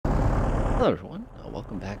Hello everyone,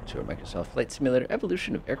 welcome back to our Microsoft Flight Simulator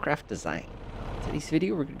Evolution of Aircraft Design. In today's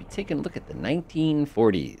video we're going to be taking a look at the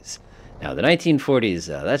 1940s. Now the 1940s,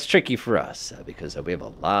 that's tricky for us because we have a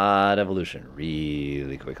lot of evolution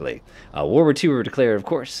really quickly. World War II were declared, of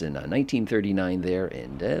course, in 1939 there,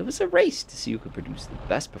 and it was a race to see who could produce the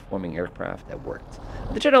best performing aircraft that worked.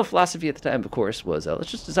 The general philosophy at the time, of course, was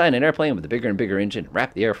let's just design an airplane with a bigger and bigger engine and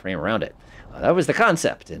wrap the airframe around it. That was the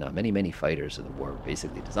concept, and many fighters of the war were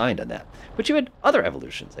basically designed on that. But you had other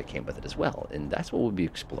evolutions that came with it as well, and that's what we'll be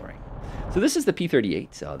exploring. So this is the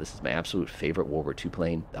P-38. This is my absolute favorite World War II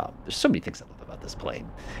plane. There's so many things I love about this plane.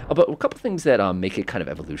 But a couple things that make it kind of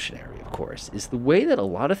evolutionary, of course, is the way that a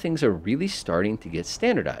lot of things are really starting to get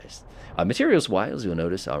standardized. Materials-wise, you'll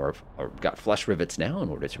notice got flush rivets now in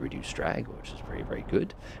order to reduce drag, which is very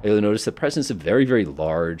good. You'll notice the presence of very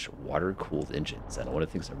large water-cooled engines. And one of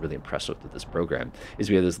the things I'm really impressed with this program is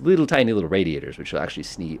we have those tiny little radiators, which will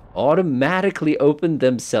actually automatically open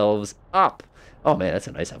themselves up. Oh man, that's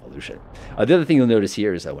a nice evolution. The other thing you'll notice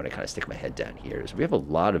here is when I kind of stick my head down here is we have a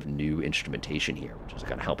lot of new instrumentation here, which is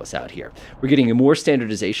going to help us out here. We're getting more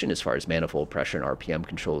standardization as far as manifold pressure and RPM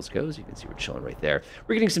controls goes. You can see we're chilling right there.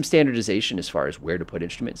 We're getting some standardization as far as where to put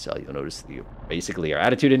instruments. You'll notice basically our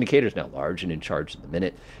attitude indicator is now large and in charge in the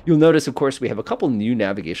minute. You'll notice, of course, we have a couple new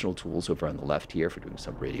navigational tools over on the left here for doing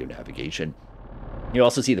some radio navigation. You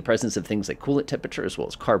also see the presence of things like coolant temperature as well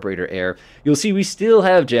as carburetor air. You'll see we still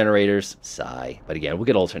have generators, sigh, but again, we'll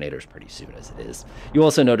get alternators pretty soon as it is. You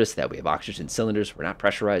also notice that we have oxygen cylinders. We're not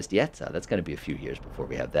pressurized yet. That's going to be a few years before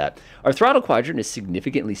we have that. Our throttle quadrant is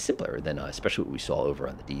significantly simpler than especially what we saw over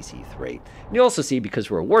on the DC-3. And you also see, because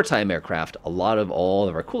we're a wartime aircraft, all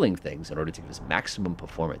of our cooling things in order to give us maximum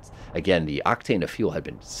performance. Again, the octane of fuel had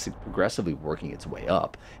been progressively working its way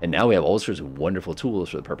up, and now we have all sorts of wonderful tools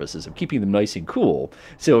for the purposes of keeping them nice and cool.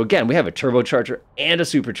 So again, we have a turbocharger and a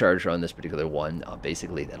supercharger on this particular one.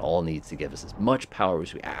 Basically, that all needs to give us as much power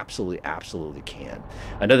as we absolutely can.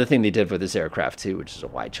 Another thing they did for this aircraft too, which is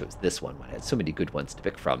why I chose this one when I had so many good ones to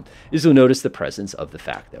pick from, is you'll notice the presence of the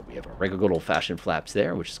fact that we have our regular good old-fashioned flaps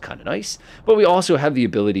there, which is kind of nice, but we also have the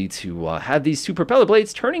ability to have these two propeller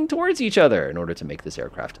blades turning towards each other in order to make this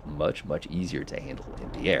aircraft much easier to handle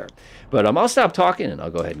in the air. But I'll stop talking and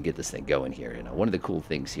I'll go ahead and get this thing going here. And one of the cool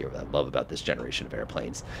things here that I love about this generation of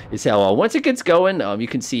airplanes is how once it gets going, you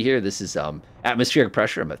can see here, this is atmospheric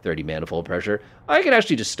pressure. I'm at 30 manifold pressure. I can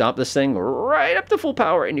actually just stomp this thing right up to full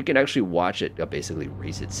power, and you can actually watch it basically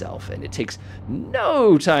raise itself. And it takes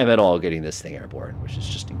no time at all getting this thing airborne, which is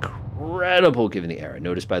just incredible given the era.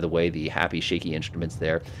 Notice, by the way, the happy, shaky instruments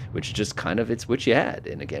there, which just kind of, it's what you had.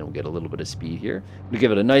 And again, we'll get a little bit of speed here. We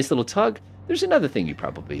give it a nice little tug. There's another thing you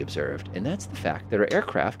probably observed, and that's the fact that our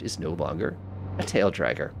aircraft is no longer a tail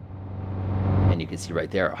dragger. And you can see right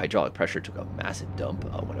there, our hydraulic pressure took a massive dump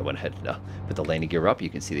when I went ahead and put the landing gear up. You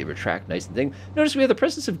can see they retract nice and thing. Notice we have the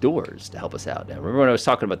presence of doors to help us out. Now, remember when I was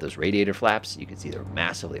talking about those radiator flaps? You can see they're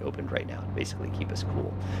massively opened right now to basically keep us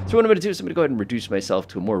cool. So what I'm going to do is I'm going to go ahead and reduce myself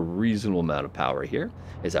to a more reasonable amount of power here.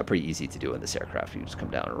 It's pretty easy to do in this aircraft. You just come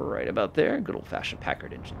down right about there. Good old-fashioned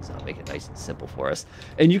Packard engines. I'll make it nice and simple for us.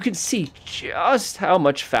 And you can see just how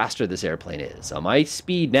much faster this airplane is. My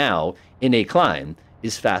speed now in a climb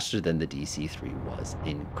is faster than the DC-3 was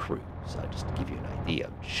in cruise. Just to give you an idea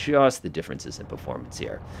of just the differences in performance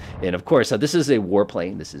here. And of course, this is a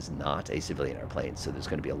warplane. This is not a civilian airplane, so there's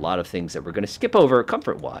going to be a lot of things that we're going to skip over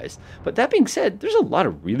comfort-wise. But that being said, there's a lot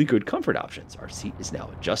of really good comfort options. Our seat is now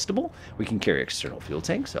adjustable. We can carry external fuel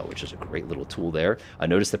tanks, which is a great little tool there.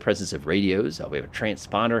 Notice the presence of radios. We have a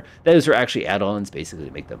transponder. Those are actually add-ons, basically,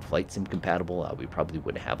 to make them flight sim compatible. We probably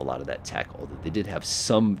wouldn't have a lot of that tech, although they did have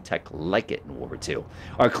some tech like it in World War II.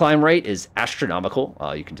 Our climb rate is astronomical.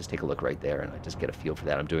 You can just take a look right there, and I just get a feel for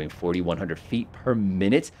that. I'm doing 4,100 feet per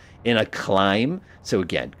minute in a climb. So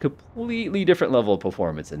again, completely different level of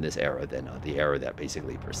performance in this era than the era that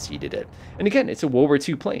basically preceded it. And again, it's a World War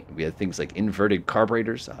II plane. We had things like inverted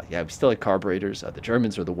carburetors. Yeah, we still had carburetors. The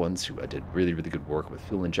Germans are the ones who did really good work with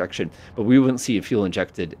fuel injection, but we wouldn't see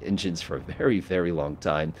fuel-injected engines for a very long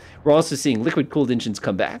time. We're also seeing liquid-cooled engines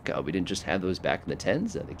come back. We didn't just have those back in the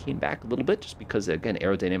 10s. They came back a little bit just because, again,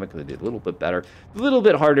 aerodynamically, they're a little bit better, a little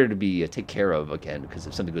bit harder to be take care of, again, because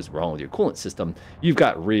if something goes wrong with your coolant system, you've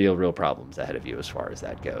got real problems ahead of you as far as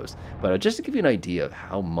that goes. But just to give you an idea of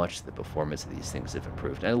how much the performance of these things have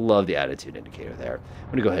improved, and I love the attitude indicator there. I'm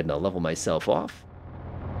going to go ahead and I'll level myself off.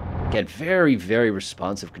 Again, very, very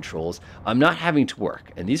responsive controls. I'm not having to work.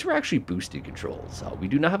 And these were actually boosted controls. We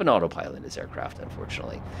do not have an autopilot in this aircraft,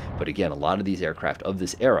 unfortunately. But again, a lot of these aircraft of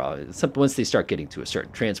this era, once they start getting to a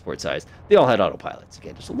certain transport size, they all had autopilots.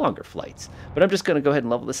 Again, just longer flights. But I'm just going to go ahead and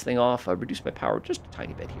level this thing off. Reduce my power just a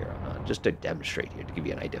tiny bit here, just to demonstrate here, to give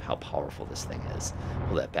you an idea of how powerful this thing is.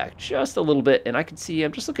 Pull that back just a little bit, and I can see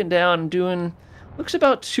I'm just looking down and doing... Looks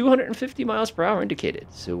about 250 miles per hour indicated,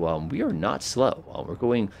 so we are not slow. We're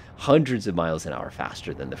going hundreds of miles an hour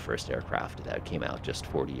faster than the first aircraft that came out just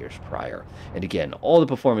 40 years prior. And again, all the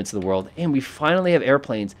performance in the world, and we finally have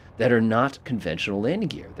airplanes that are not conventional landing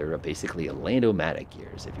gear. They're basically Lando-matic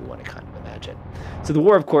gears, if you want to kind of imagine. So the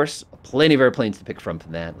war, of course, plenty of airplanes to pick from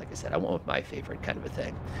that. Like I said, I went with my favorite kind of a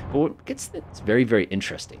thing. But what gets it's very, very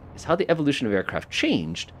interesting is how the evolution of aircraft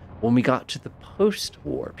changed when we got to the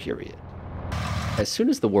post-war period. As soon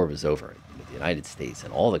as the war was over, the United States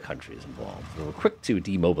and all the countries involved were quick to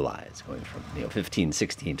demobilize, going from 15,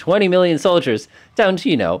 16, 20 million soldiers down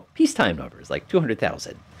to peacetime numbers like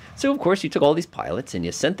 200,000. So of course you took all these pilots and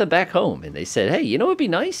you sent them back home, and they said, hey, it'd be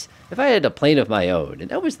nice if I had a plane of my own.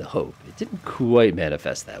 And that was the hope. It didn't quite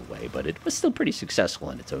manifest that way, but it was still pretty successful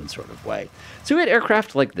in its own sort of way. So we had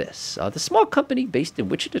aircraft like this. The small company based in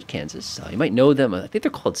Wichita, Kansas, you might know them. I think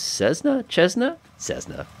they're called Cessna.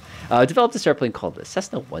 Developed this airplane called the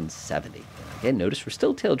Cessna 170. Again, notice we're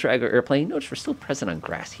still tail dragger airplane. Notice we're still present on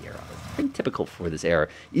grass here. Pretty typical for this era,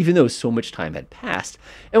 even though so much time had passed.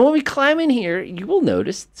 And when we climb in here, you will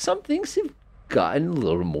notice some things have gotten a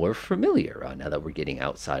little more familiar now that we're getting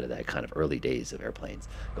outside of that kind of early days of airplanes.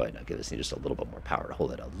 Go ahead and give this thing just a little bit more power to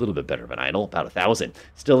hold it a little bit better of an idle, about 1,000.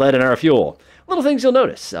 Still lead in our fuel. Little things you'll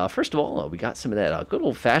notice. First of all, we got some of that good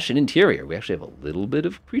old-fashioned interior. We actually have a little bit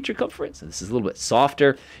of creature comfort, so this is a little bit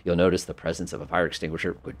softer. You'll notice the presence of a fire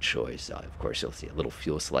extinguisher. Good choice. Of course, you'll see a little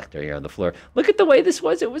fuel selector here on the floor. Look at the way this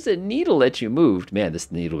was. It was a needle that you moved. Man,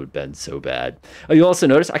 this needle would bend so bad. You also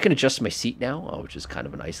notice I can adjust my seat now, which is kind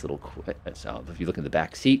of a nice little... if you look in the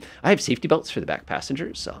back seat, I have safety belts for the back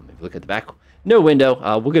passengers. If you look at the back, no window.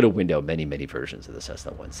 We'll get a window many, many versions of the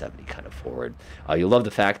Cessna 170 kind of forward. You'll love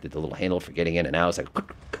the fact that the little handle for getting in and out is like...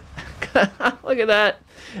 Look at that.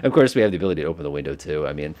 Of course, we have the ability to open the window, too.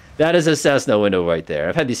 I mean, that is a Cessna window right there.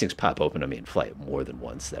 I've had these things pop open in flight more than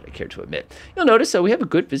once that I care to admit. You'll notice we have a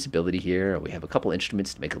good visibility here. We have a couple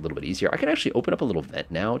instruments to make it a little bit easier. I can actually open up a little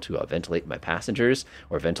vent now to ventilate my passengers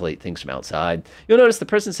or ventilate things from outside. You'll notice the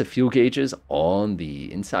presence of fuel gauges on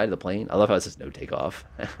the inside of the plane. I love how it says no takeoff.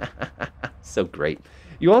 So great.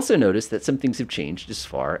 You also notice that some things have changed as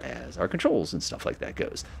far as our controls and stuff like that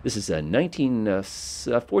goes. This is a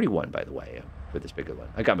 1941, by the way, for this bigger one.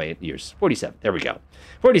 I got my years. 47. There we go.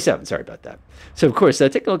 47. Sorry about that. So, of course,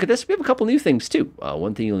 take a look at this. We have a couple new things, too.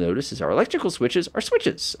 One thing you'll notice is our electrical switches are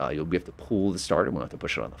switches. You'll be able to pull the starter. We won't have to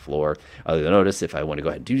push it on the floor. You'll notice if I want to go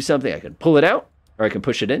ahead and do something, I can pull it out, or I can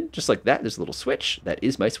push it in, just like that. There's a little switch. That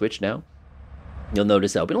is my switch now. You'll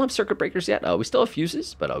notice we don't have circuit breakers yet. We still have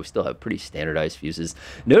fuses, but we still have pretty standardized fuses.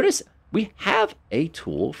 Notice we have a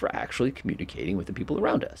tool for actually communicating with the people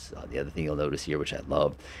around us. The other thing you'll notice here, which I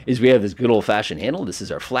love, is we have this good old-fashioned handle. This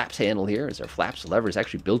is our flaps handle here. It's our flaps lever. It's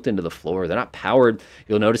actually built into the floor. They're not powered.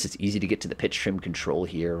 You'll notice it's easy to get to the pitch trim control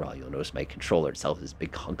here. You'll notice my controller itself is a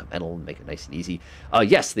big hunk of metal and make it nice and easy.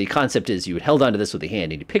 Yes, the concept is you would held onto this with a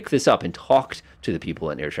hand and you pick this up and talked to the people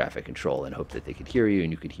in air traffic control and hope that they could hear you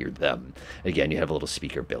and you could hear them. Again, you have a little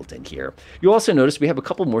speaker built in here. You also notice we have a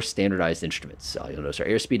couple more standardized instruments. You'll notice our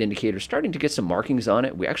airspeed indicator starting to get some markings on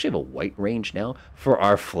it. We actually have a white range now for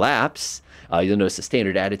our flaps. You'll notice a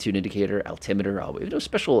standard attitude indicator, altimeter. We have no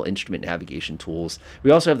special instrument navigation tools. We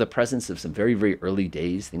also have the presence of some very, very early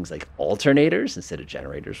days, things like alternators instead of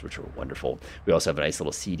generators, which are wonderful. We also have a nice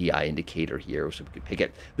little CDI indicator here, so we could pick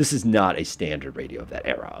it. This is not a standard radio of that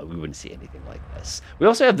era. We wouldn't see anything like this. We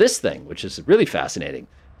also have this thing, which is really fascinating.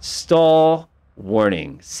 Stall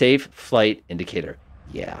warning, safe flight indicator.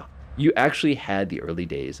 Yeah. You actually had the early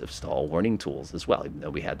days of stall warning tools as well, even though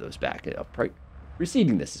we had those back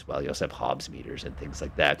preceding this as well. You also have Hobbs meters and things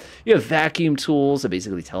like that. You have vacuum tools that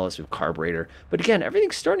basically tell us we have carburetor. But again,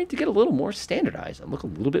 everything's starting to get a little more standardized and look a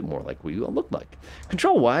little bit more like we look like.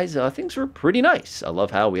 Control-wise, things were pretty nice. I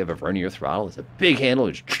love how we have a vernier throttle. It's a big handle.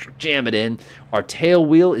 You just jam it in. Our tail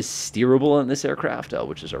wheel is steerable on this aircraft,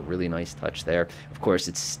 which is a really nice touch there. Of course,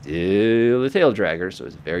 it's still a tail dragger, so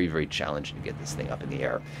it's very, very challenging to get this thing up in the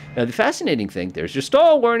air. Now, the fascinating thing, there's your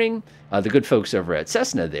stall warning. The good folks over at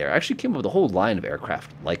Cessna there actually came up with a whole line of of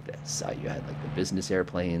aircraft like this. You had like the business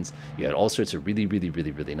airplanes. You had all sorts of really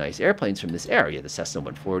nice airplanes from this era. You had the Cessna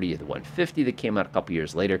 140, you had the 150 that came out a couple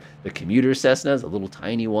years later. The commuter Cessnas, the little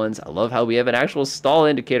tiny ones. I love how we have an actual stall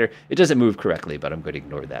indicator. It doesn't move correctly, but I'm going to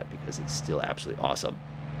ignore that because it's still absolutely awesome.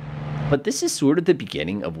 But this is sort of the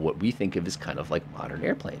beginning of what we think of as kind of like modern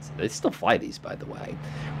airplanes. They still fly these, by the way.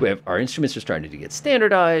 Our instruments are starting to get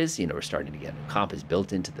standardized. We're starting to get a compass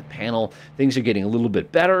built into the panel. Things are getting a little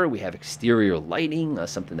bit better. We have exterior lighting,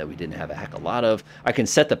 something that we didn't have a heck of a lot of. I can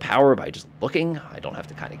set the power by just looking. I don't have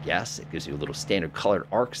to kind of guess. It gives you a little standard colored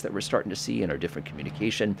arcs that we're starting to see in our different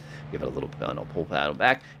communication. Give it a little pull panel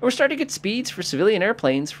back. And we're starting to get speeds for civilian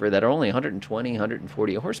airplanes that are only 120,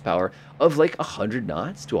 140 horsepower of like 100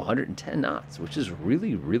 knots to 110 knots, which is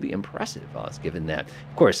really impressive, given that,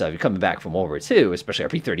 of course, if you're coming back from World War II, especially our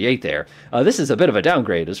P-38 there, this is a bit of a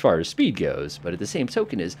downgrade as far as speed goes, but at the same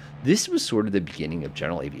token this was sort of the beginning of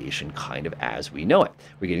general aviation kind of as we know it.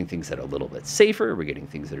 We're getting things that are a little bit safer, we're getting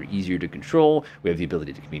things that are easier to control, we have the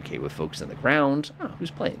ability to communicate with folks on the ground.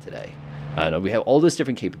 Who's playing today? We have all those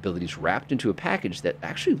different capabilities wrapped into a package that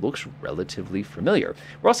actually looks relatively familiar.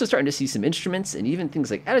 We're also starting to see some instruments and even things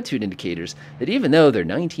like attitude indicators that, even though they're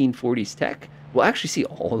 1940s tech, we'll actually see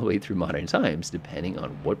all the way through modern times, depending on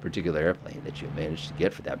what particular airplane that you managed to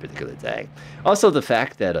get for that particular day. Also, the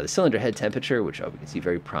fact that the cylinder head temperature, which we can see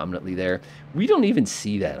very prominently there, we don't even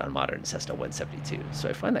see that on modern Cessna 172. So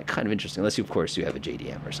I find that kind of interesting, unless, of course, you have a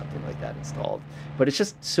JDM or something like that installed. But it's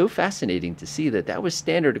just so fascinating to see that that was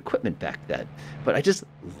standard equipment back then. But I just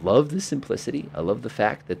love the simplicity. I love the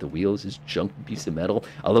fact that the wheels is junky piece of metal.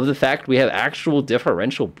 I love the fact we have actual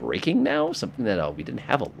differential braking now, something that we didn't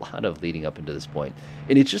have a lot of leading up into this point.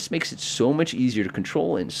 And it just makes it so much easier to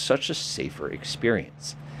control and such a safer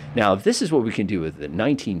experience. Now, if this is what we can do with the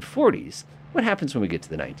 1940s, what happens when we get to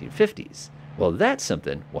the 1950s? Well, that's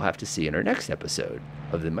something we'll have to see in our next episode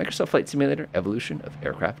of the Microsoft Flight Simulator Evolution of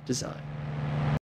Aircraft Design.